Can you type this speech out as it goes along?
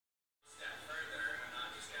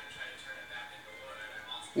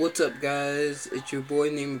What's up, guys? It's your boy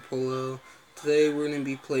named Polo. Today we're gonna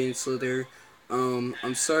be playing Slither.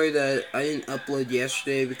 I'm sorry that I didn't upload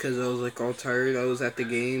yesterday because I was like all tired. I was at the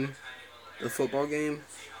game, the football game.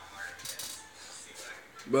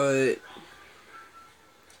 But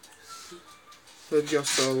hope y'all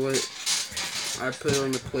saw what I put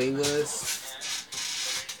on the playlist.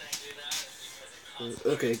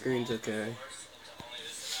 Okay, green's okay.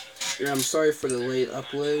 Yeah, I'm sorry for the late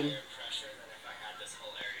upload.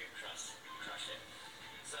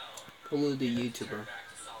 Polo the YouTuber.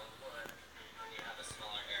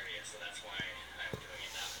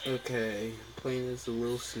 Okay, I'm playing as a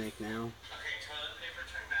little snake now.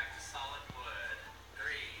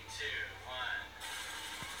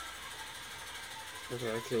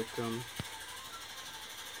 Okay, I killed him.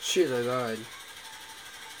 Shit, I died.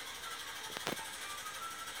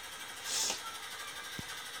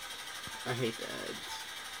 I hate the ads.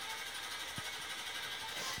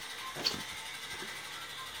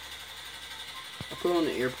 I put on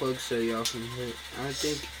the earplugs so y'all can hear. I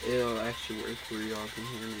think it'll actually work where y'all can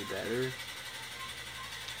hear me better.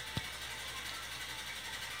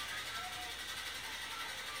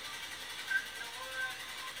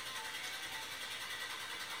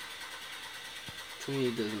 To me,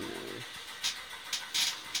 it doesn't matter.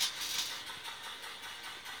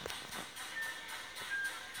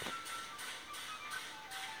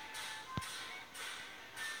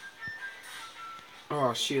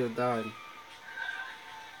 Oh shit, I died.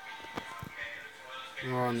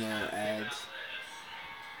 Oh no, ads.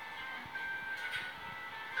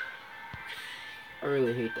 I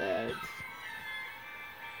really hate the ads.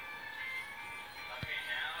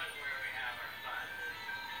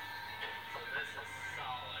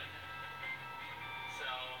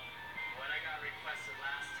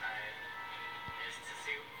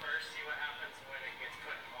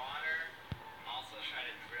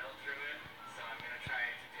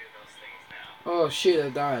 Oh shit, I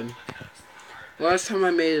died. Last time I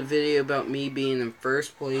made a video about me being in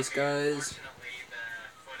first place, guys.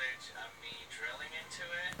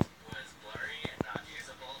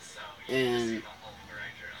 And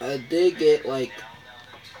I did get like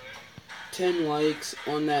 10 likes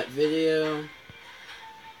on that video.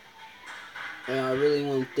 And I really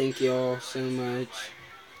want to thank y'all so much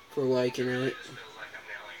for liking it.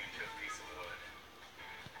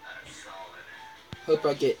 Hope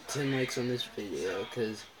I get 10 likes on this video,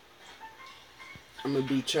 because I'm going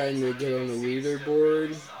to be trying to get on the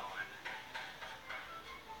leaderboard.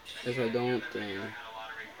 If I don't, then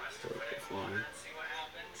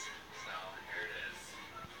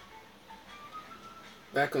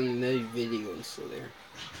back on another video and still there.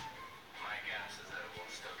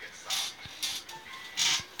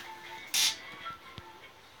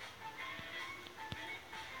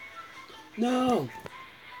 No!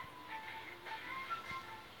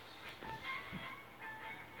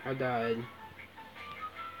 I died.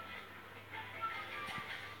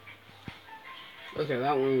 Okay,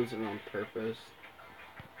 that one wasn't on purpose.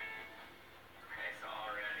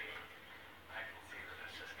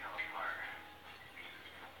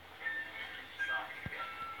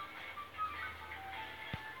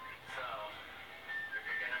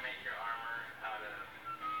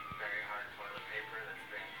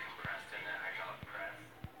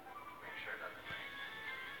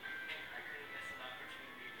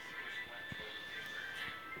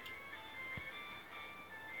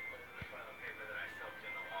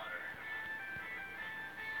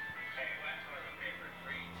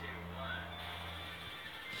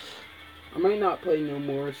 I might not play no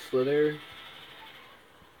more Slither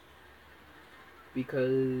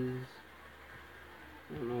because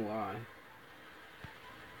I don't know why.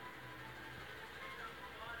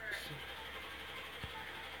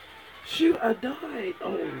 Shoot, I died!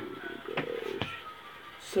 Oh my gosh.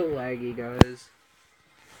 So laggy, guys.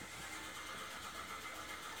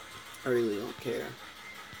 I really don't care.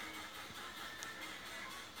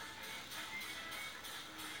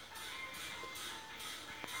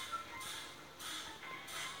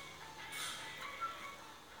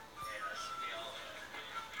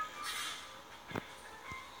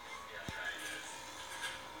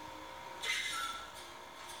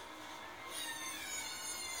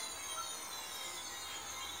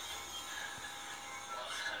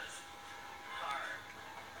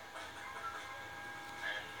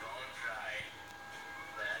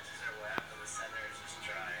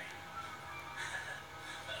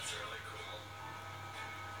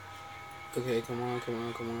 Okay, come on, come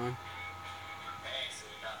on, come on. Okay, so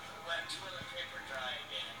we got the wet toilet paper dry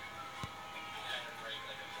again. We can kind of break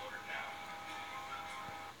like a board now.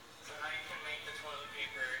 So how you can make the toilet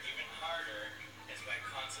paper even harder is by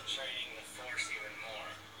constantly concentrating the force even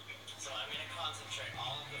more. So I'm going to concentrate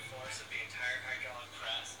all of the force of the entire hydraulic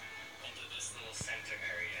press into this little center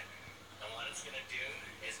area. And what it's going to do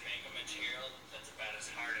is make a material that's about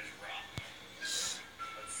as hard as rock. Let's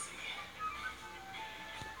see.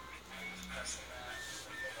 Just pressing that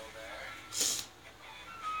in the middle there.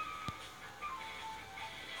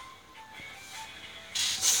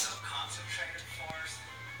 So concentrated force,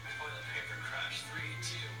 toilet paper crush. 3,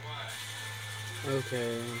 2, 1.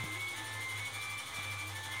 Okay.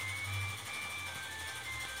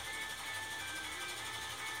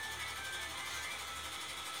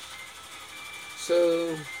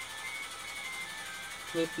 So,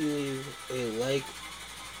 hope you leave a like.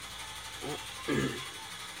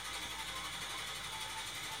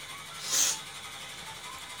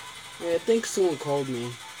 Yeah, I think someone called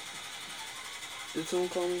me. Did someone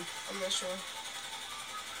call me? I'm not sure.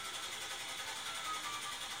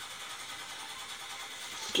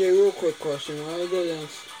 Okay, real quick question. Why I go down?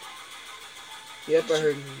 Yep, I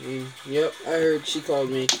heard. Yep, I heard she called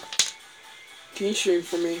me. Can you stream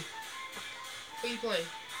for me? What are you playing?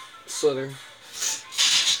 Slither.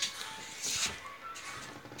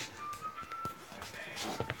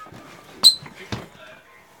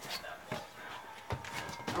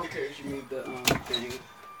 I don't care if you move the thing.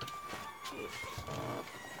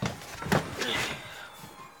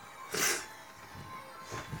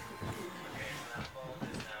 Okay, so that bolt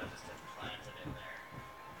is now just implanted in there.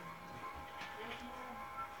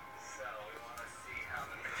 So we want to see how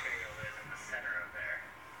the material is in the center of there.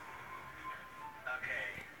 Okay,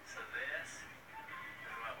 so this is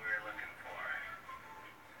what we were looking for.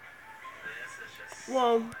 This is just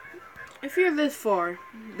Well, solid in the middle. if you're this far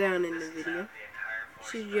down in the This is video, the entire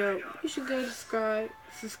force you of the hydraulic you should go subscribe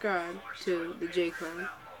to the J Crown. that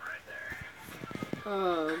hole right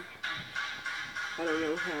there. I don't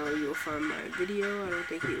know how you'll find my video. I don't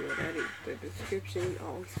think you would edit the description.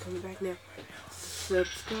 Oh, it's coming back now.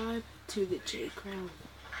 Subscribe to the J Crown.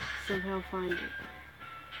 Somehow find it.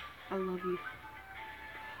 I love you.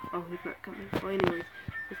 Oh, he's not coming. Well, anyways,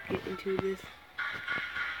 let's get into this.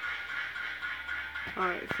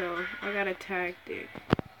 Alright, so I got a tactic.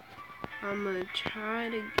 I'm gonna try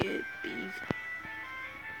to get these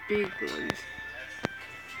big ones.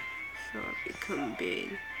 So I become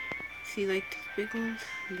big. See, like these big ones?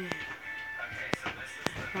 Yeah. Okay, so this is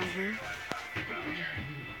the Right here.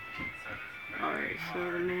 Alright, so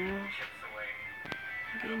now chips away.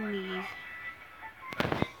 getting these. I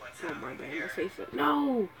think what's Oh my bad, my face up.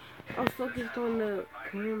 No! I was focused on the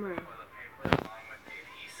camera. toilet paper along with the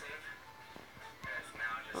adhesive. And it's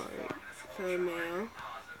now just Alright, formed this so now.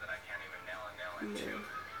 composite that I can't even nail a nail into.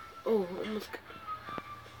 Oh, almost.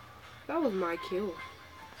 That was my kill.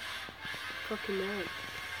 Fucking mad.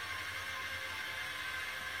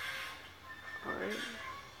 Alright.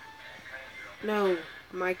 No,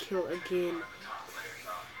 my kill again.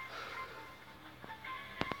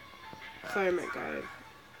 Sorry, my guy.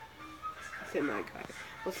 I said my guy.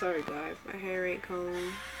 Oh, sorry, guys. My hair ain't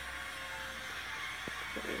combed.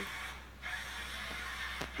 Okay.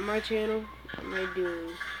 My channel, I might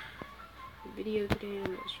do a video today.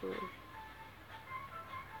 I'm not sure. Okay,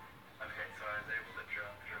 so I was able to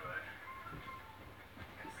drill through it.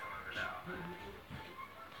 Get some of it out.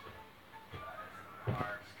 Some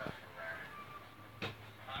hard stuff in there.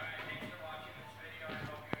 Alright, thanks for watching this video. I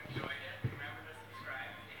hope you enjoyed it. Remember to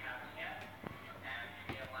subscribe if you haven't yet. And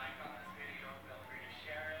give me a like on this video. Feel free to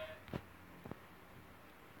share it.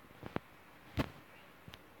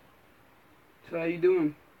 So how you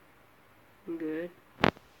doing? I'm good.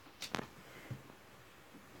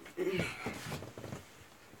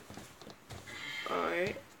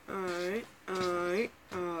 Alright.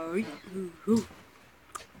 Ooh.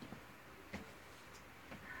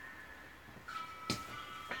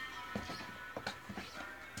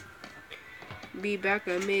 Be back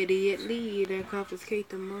immediately to confiscate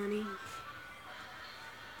the money.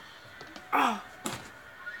 Ah!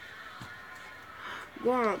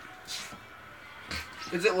 Womp.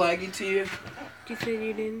 Is it laggy to you? You said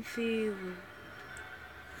you didn't see them.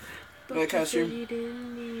 But Hey, you Cassie. said you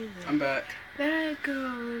didn't need them. I'm back. Let go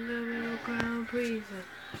of the middle ground prison.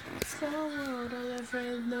 So world, all their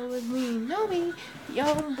friends know it's me. Know me.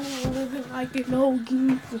 Young boy living like an old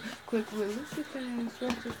geezer. Quick release your fast,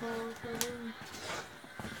 stretch your phone.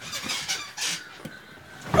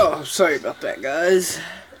 Oh, sorry about that, guys.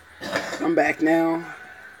 I'm back now.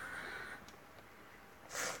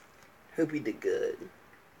 Hope you did good.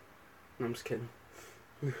 No, I'm just kidding.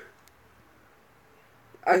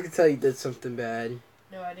 I can tell you did something bad.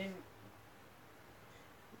 No, I didn't.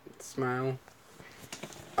 Smile.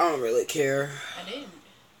 I don't really care. I didn't.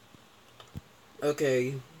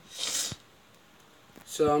 Okay,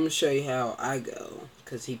 So I'm gonna show you how I go,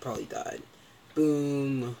 cause he probably died.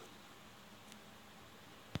 Boom.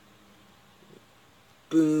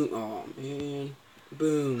 Boom. Oh man.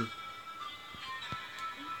 Boom.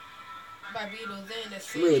 Barbados in the I'm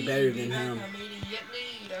city. really better than him.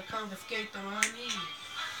 Immediately to confiscate the money.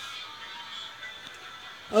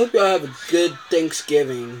 I hope y'all have a good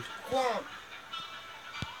Thanksgiving. Guam.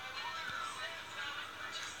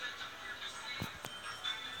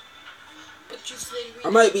 But you say I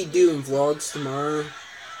might be doing vlogs tomorrow.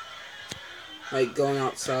 Like going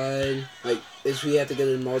outside. Like if we have to go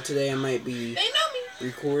to the mall today, I might be they know me.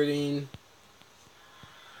 recording.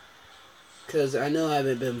 Cause I know I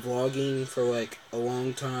haven't been vlogging for like a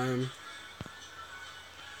long time.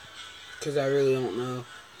 Cause I really don't know.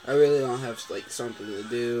 I really don't have like something to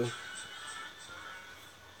do.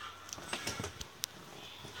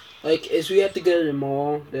 Like if we have to go to the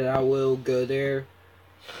mall, then I will go there.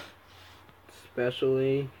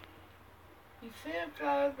 Especially. You said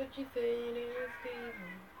flowers, but you said it was Steven.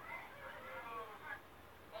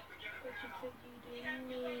 But you said you didn't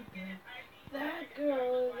need them. That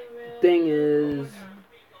girl is a real Thing is,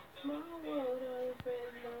 small world of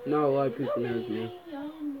friends. not a lot of people knows me.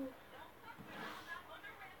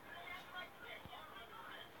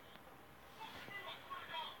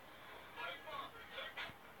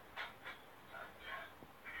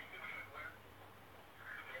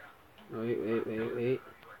 Wait.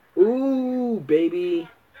 Ooh, baby.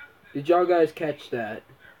 Did y'all guys catch that?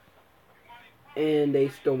 And they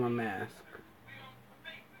stole my mask.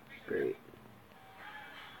 Great.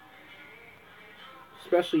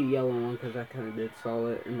 Especially yellow one, because I kind of did saw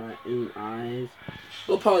it in my own eyes.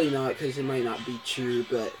 Well, probably not, because it might not be true,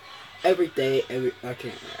 but I can't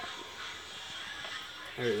rap.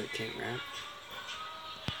 I really can't rap.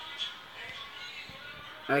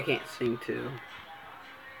 I can't sing too.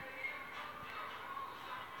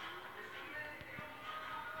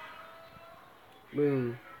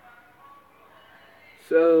 Boom.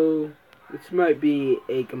 So, this might be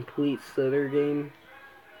a complete Slither game.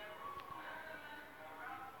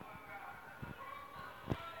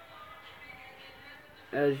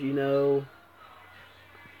 As you know,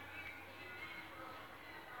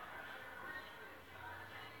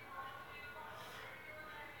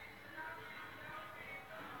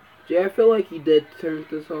 Jay, I feel like you did turn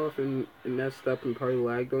this off and it messed up and probably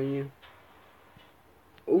lagged on you.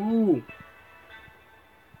 Ooh.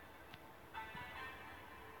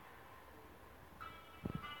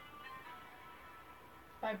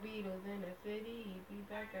 Barbados in the city. Be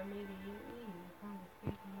back immediately.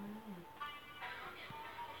 Confiscate the money.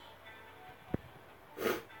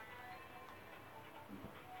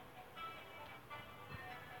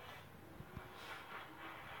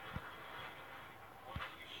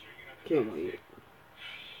 Can't wait.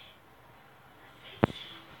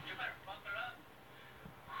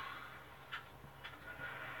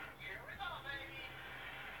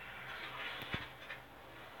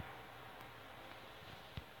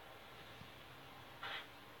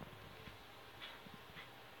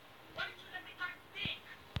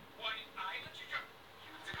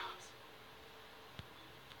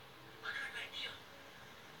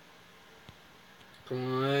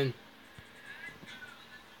 Come on.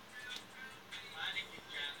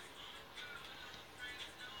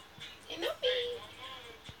 You know me.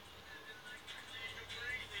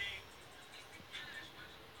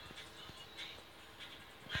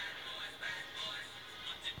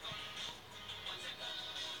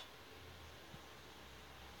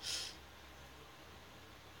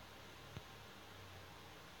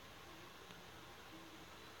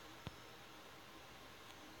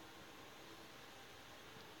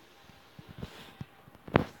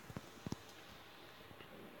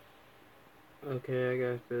 Okay, I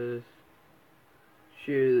got this.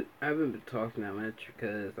 Shoot, I haven't been talking that much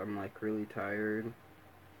because I'm like really tired.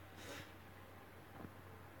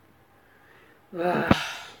 And I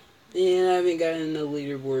haven't gotten the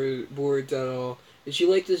leaderboards at all. If you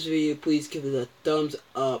like this video, please give it a thumbs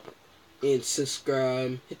up and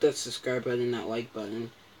subscribe. Hit that subscribe button, that like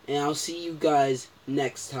button. And I'll see you guys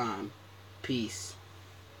next time. Peace.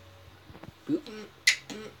 Boop.